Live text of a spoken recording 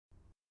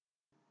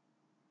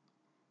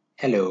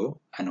Hello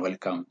and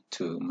welcome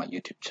to my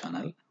YouTube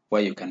channel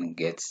where you can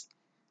get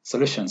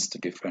solutions to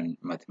different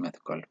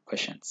mathematical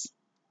questions.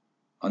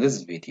 On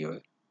this video,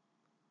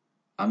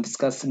 I'm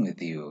discussing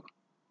with you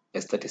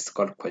a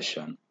statistical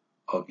question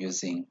of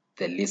using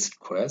the least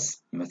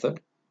squares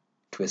method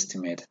to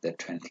estimate the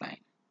trend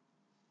line.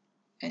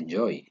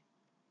 Enjoy!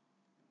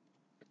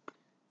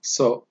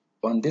 So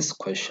on this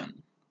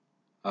question,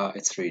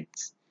 it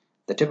reads,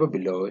 the table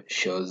below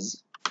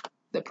shows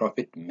the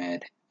profit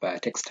made by a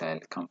textile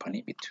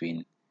company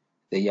between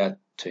the year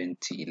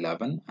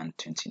 2011 and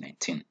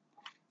 2019.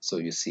 So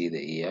you see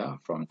the year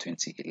from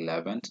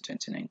 2011 to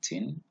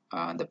 2019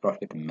 and the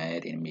profit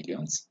made in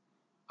millions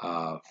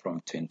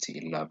from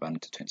 2011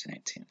 to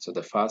 2019. So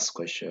the first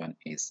question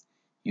is,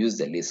 use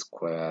the least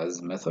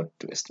squares method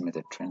to estimate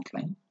the trend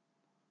line.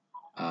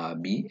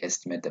 B,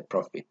 estimate the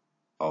profit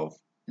of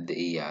the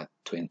year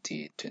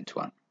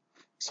 2021.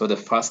 So the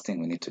first thing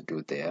we need to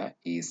do there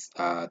is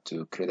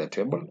to create a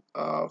table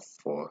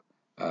for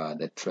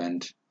the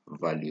trend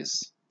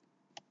values.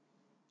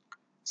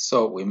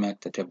 So we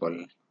make the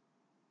table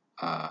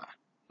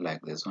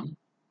like this one.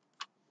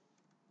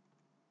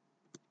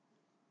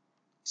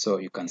 So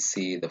you can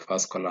see the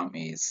first column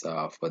is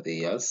for the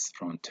years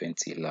from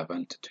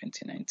 2011 to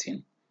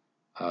 2019.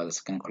 The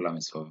second column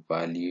is for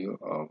value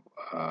of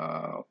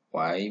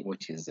Y,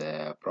 which is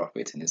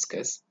profit in this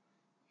case.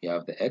 We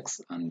have the X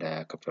and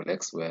capital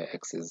X, where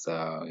X is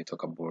we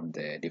talk about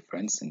the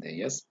difference in the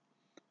years.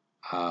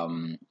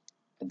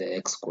 The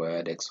X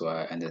squared,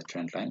 XY, and the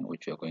trend line,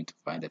 which we are going to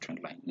find the trend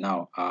line.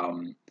 Now,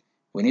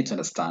 we need to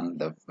understand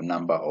the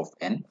number of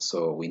n,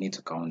 so we need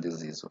to count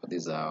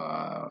these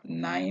are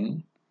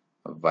 9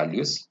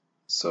 values.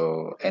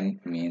 So n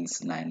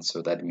means 9,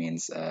 so that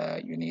means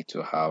you need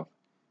to have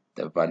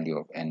the value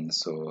of n.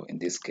 So in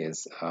this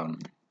case,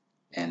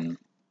 n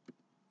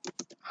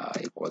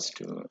equals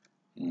to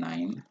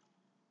 9,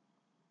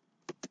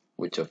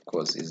 which of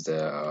course is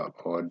the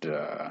odd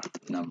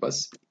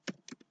numbers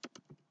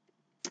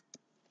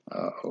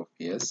of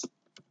years.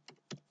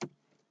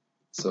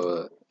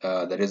 So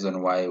the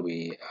reason why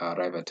we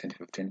arrive at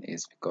 2015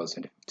 is because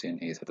 2015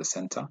 is at the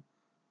center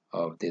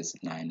of these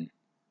 9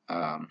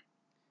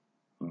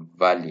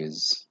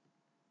 values.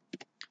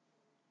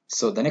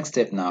 So the next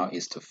step now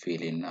is to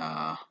fill in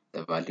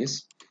the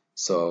values.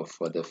 So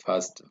for the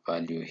first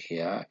value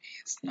here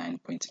is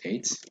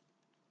 9.8,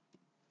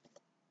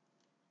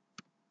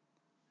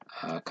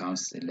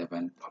 counts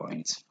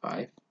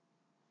 11.5,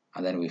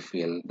 and then we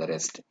fill the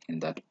rest in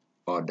that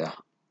order.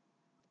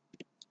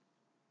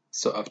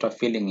 So after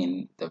filling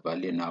in the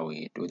value, now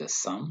we do the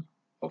sum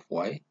of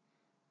y,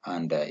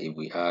 and if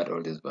we add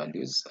all these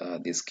values,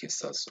 this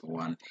gives us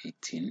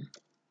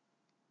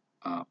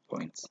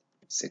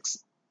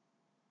 118.6.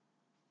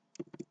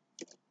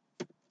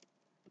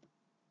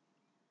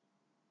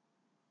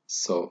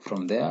 So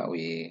from there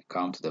we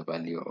count the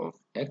value of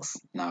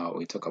x. Now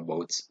we talk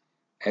about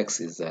x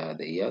is the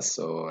year,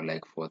 so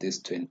like for this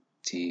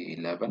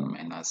 2011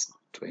 minus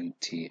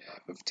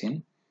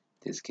 2015,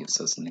 this gives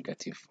us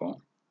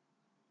 -4.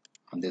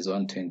 And this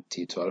one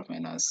 2012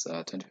 minus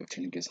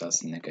 2015 gives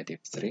us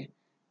 -3,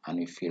 and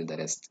we fill the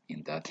rest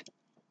in that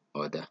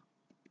order.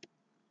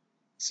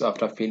 So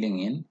after filling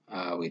in,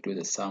 we do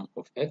the sum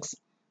of x.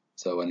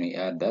 So when we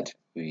add that,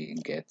 we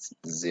get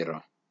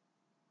 0.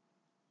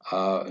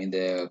 In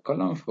the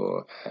column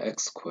for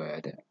x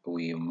squared,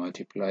 we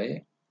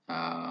multiply,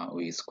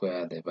 we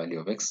square the value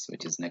of x,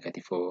 which is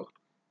 -4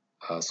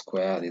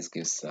 square. This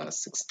gives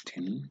us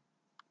 16.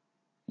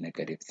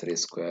 -3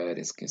 square,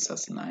 this gives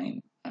us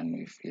 9, and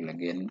we fill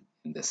again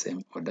in the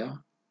same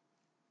order.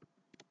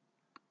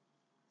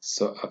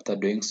 So after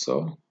doing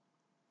so,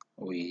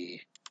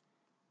 we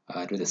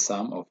do the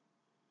sum of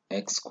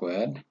x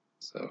squared.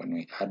 So when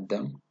we add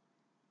them,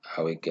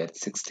 we get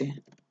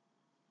 60.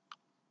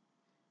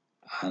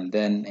 And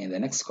then in the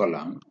next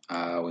column,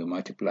 we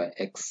multiply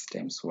x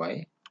times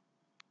y.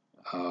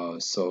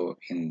 So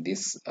in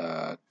this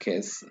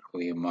case,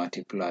 we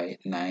multiply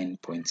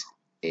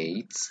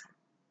 9.8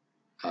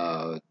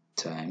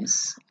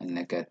 times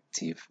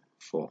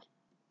 -4.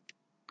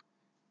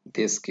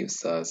 This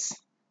gives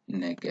us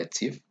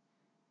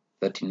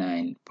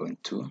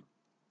 -39.2.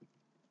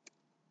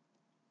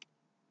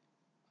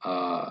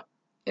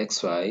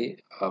 xy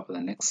of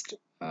the next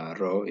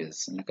row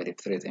is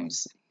 -3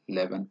 times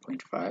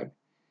 11.5.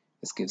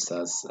 This gives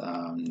us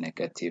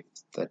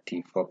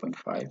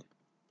 -34.5.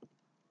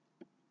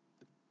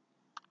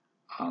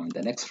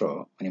 The next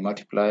row, when you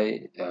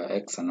multiply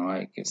x and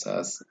y, it gives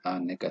us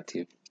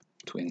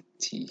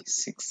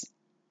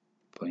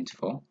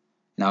 -26.4.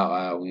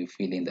 Now we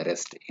fill in the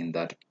rest in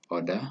that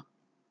order.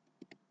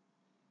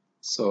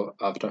 So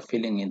after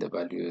filling in the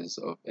values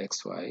of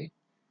xy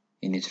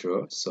in each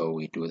row, so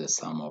we do the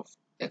sum of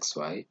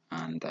xy,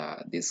 and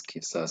this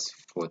gives us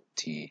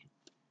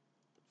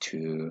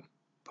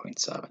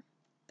 42.7.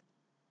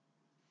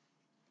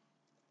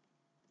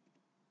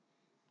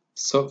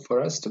 So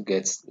for us to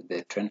get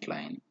the trend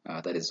line,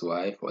 that is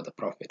y for the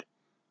profit,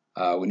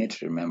 we need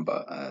to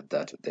remember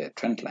that the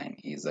trend line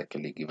is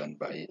actually given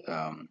by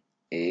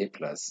A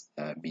plus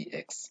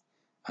bx,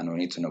 and we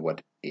need to know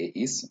what A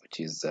is, which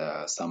is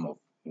sum of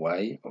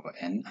y over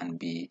n, and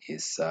b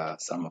is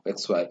sum of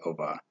xy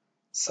over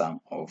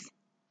sum of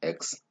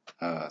x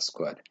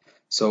squared.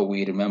 So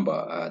we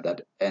remember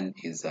that n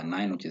is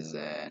 9, which is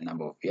a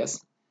number of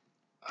years,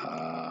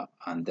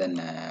 and then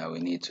we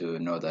need to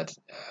know that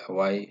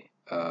y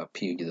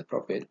p, which is the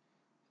profit,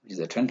 which is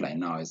the trend line,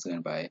 now is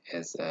given by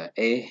as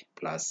a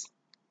plus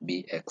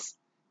bx,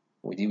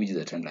 which is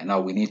the trend line.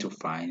 Now we need to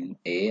find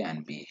a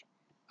and b,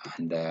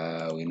 and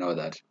we know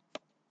that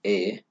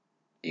a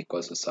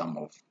equals to sum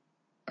of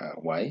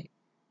y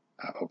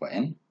over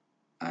n,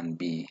 and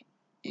b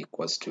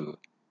equals to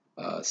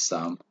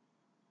sum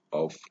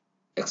of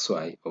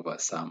xy over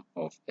sum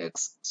of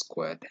x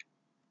squared.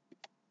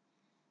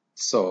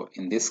 So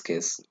in this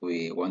case,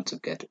 we want to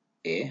get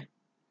a.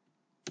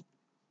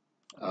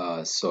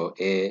 So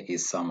a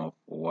is sum of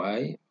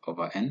y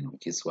over n,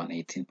 which is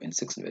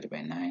 118.6 divided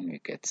by 9. We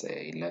get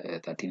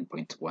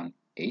 13.18.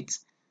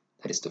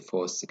 That is the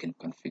 4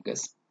 significant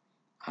figures.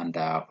 And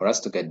for us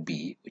to get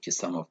b, which is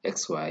sum of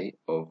xy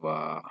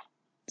over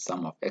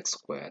sum of x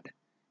squared,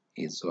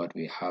 is what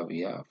we have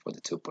here,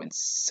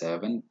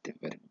 42.7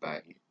 divided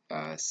by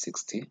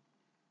 60.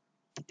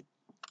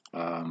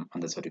 And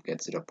that's what you get,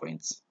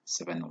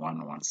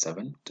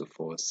 0.7117 to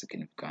 4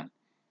 significant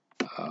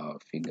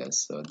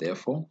figures. So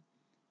therefore,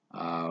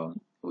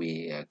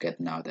 we get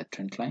now the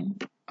trend line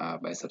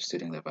by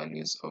substituting the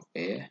values of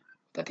A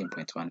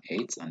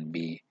 13.18 and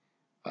B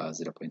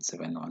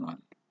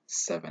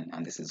 0.7117,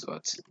 and this is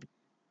what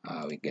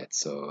we get.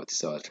 So this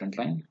is our trend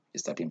line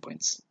is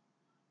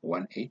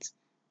 13.18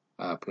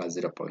 plus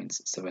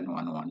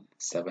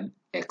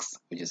 0.7117x,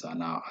 which is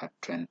now our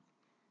trend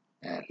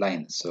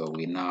line. So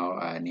we now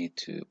need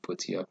to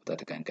put here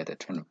that we can get the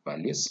trend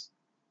values.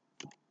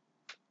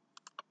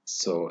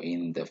 So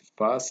in the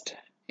first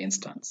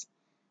instance,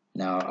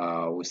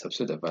 now we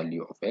substitute the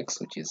value of x,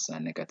 which is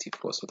negative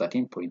 4. So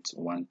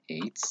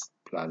 13.18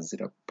 plus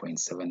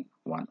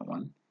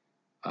 0.711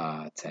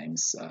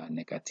 times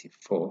negative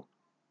 4.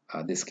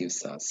 This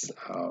gives us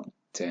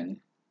 10.33.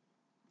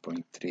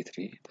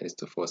 That is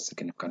to 4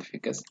 significant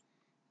figures.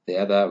 The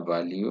other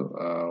value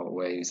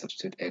where you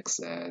substitute x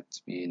to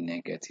be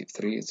negative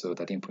 3. So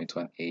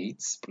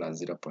 13.18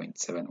 plus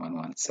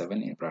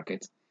 0.7117 in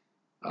brackets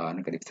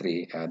negative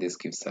 3. This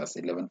gives us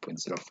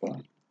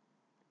 11.04.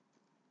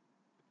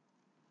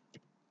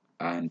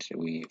 And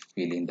we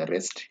fill in the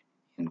rest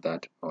in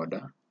that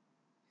order.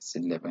 It's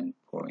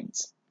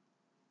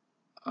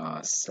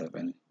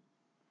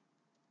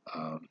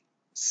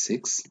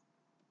 11.76.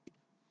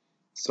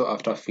 So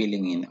after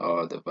filling in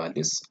all the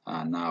values,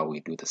 now we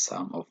do the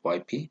sum of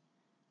yp,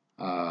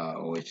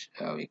 which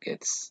we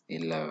get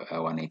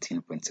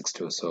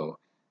 118.62. So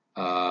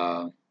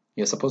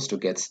you're supposed to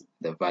get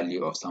the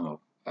value of sum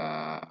of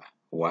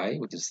y,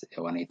 which is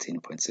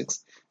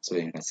 118.6. So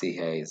you can see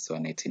here is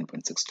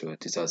 118.62.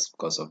 This is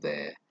because of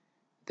the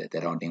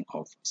rounding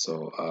off.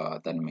 So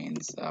that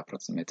means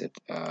approximated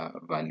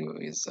value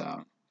is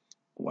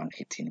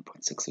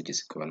 118.6, which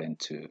is equivalent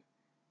to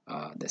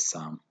the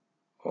sum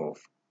of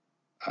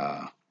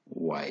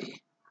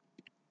y.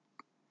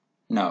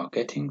 Now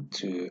getting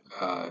to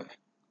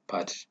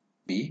part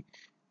B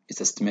is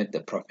estimate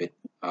the profit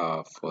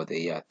for the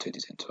year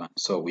 2021.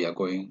 So we are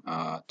going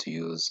to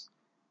use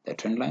the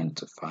trend line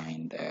to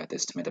find the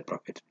estimated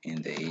profit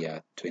in the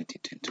year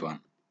 2021.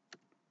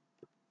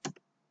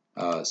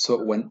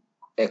 So when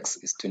x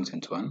is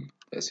 2021,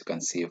 as you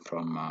can see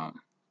from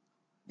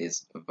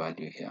this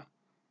value here,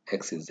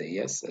 x is the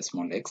years, a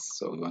small x,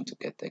 so we want to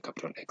get the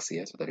capital X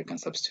here so that we can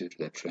substitute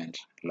the trend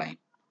line.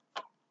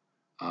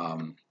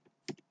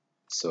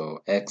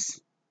 So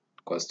x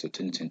equals to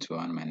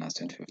 2021 minus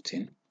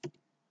 2015.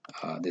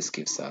 This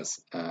gives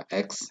us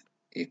x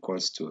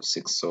equals to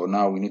 6. So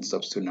now we need to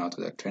substitute now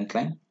to the trend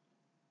line.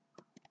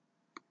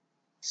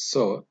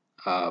 So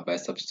by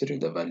substituting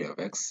the value of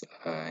x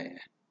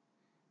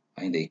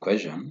in the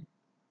equation,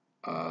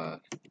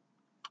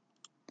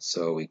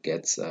 so we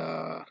get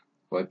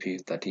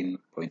YP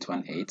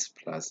 13.18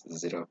 plus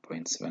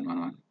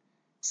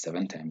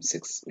 0.7117 times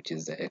 6, which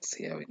is the x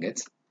here we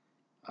get.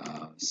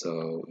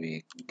 So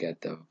we get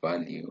the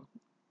value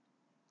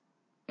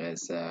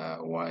as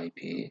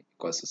YP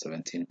equals to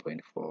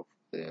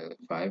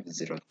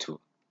 17.4502.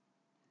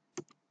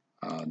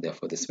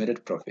 Therefore, the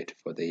estimated profit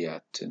for the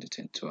year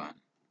 2021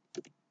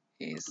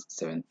 is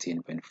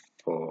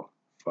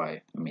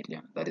 17.45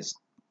 million. That is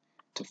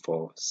to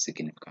 4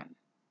 significant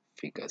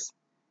figures.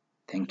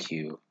 Thank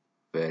you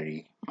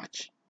very much.